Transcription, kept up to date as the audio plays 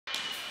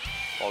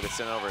Ball gets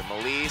sent over.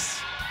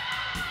 Melise,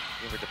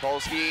 looking for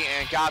Topolsky,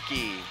 and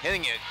Gopke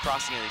hitting it,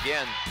 crossing it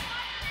again.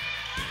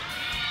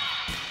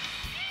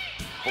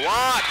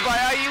 Blocked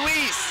by IU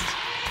East.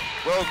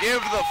 Will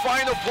give the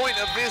final point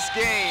of this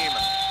game.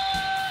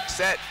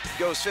 Set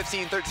goes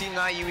 15-13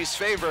 in IU East's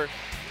favor,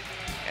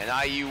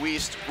 and IU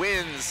East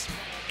wins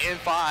in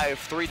 5,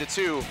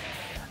 3-2.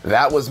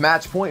 That was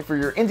match point for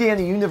your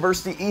Indiana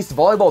University East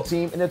volleyball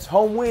team in its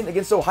home win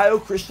against Ohio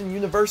Christian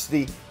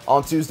University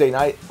on Tuesday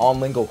night on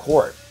Lingle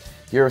Court.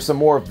 Here are some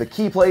more of the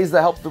key plays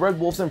that helped the Red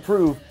Wolves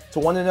improve to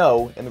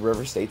 1-0 in the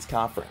River States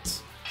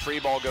Conference. Free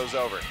ball goes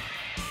over.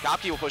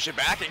 Gopke will push it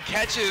back and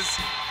catches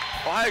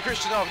Ohio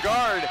Christian off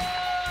guard.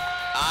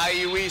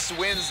 IU East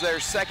wins their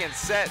second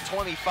set,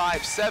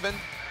 25-7.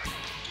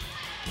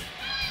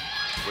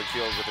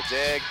 Whitfield with a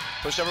dig,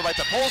 pushed over by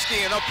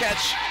Topolsky, and they'll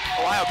catch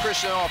Ohio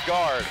Christian off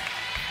guard.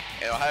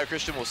 And Ohio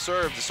Christian will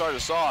serve to start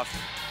us off.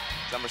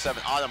 Number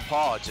 7, Autumn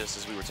Paw, just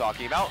as we were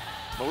talking about.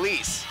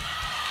 Melise.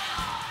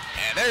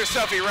 And there's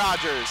Sophie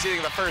Rogers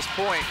hitting the first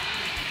point.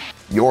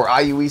 Your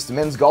IU East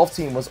men's golf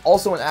team was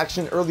also in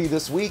action early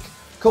this week.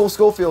 Cole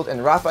Schofield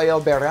and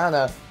Rafael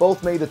Berrana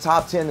both made the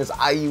top 10 as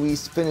IU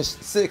East finished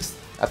 6th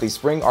at the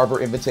Spring Arbor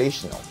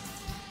Invitational.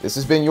 This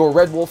has been your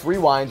Red Wolf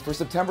Rewind for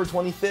September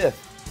 25th,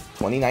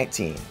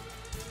 2019.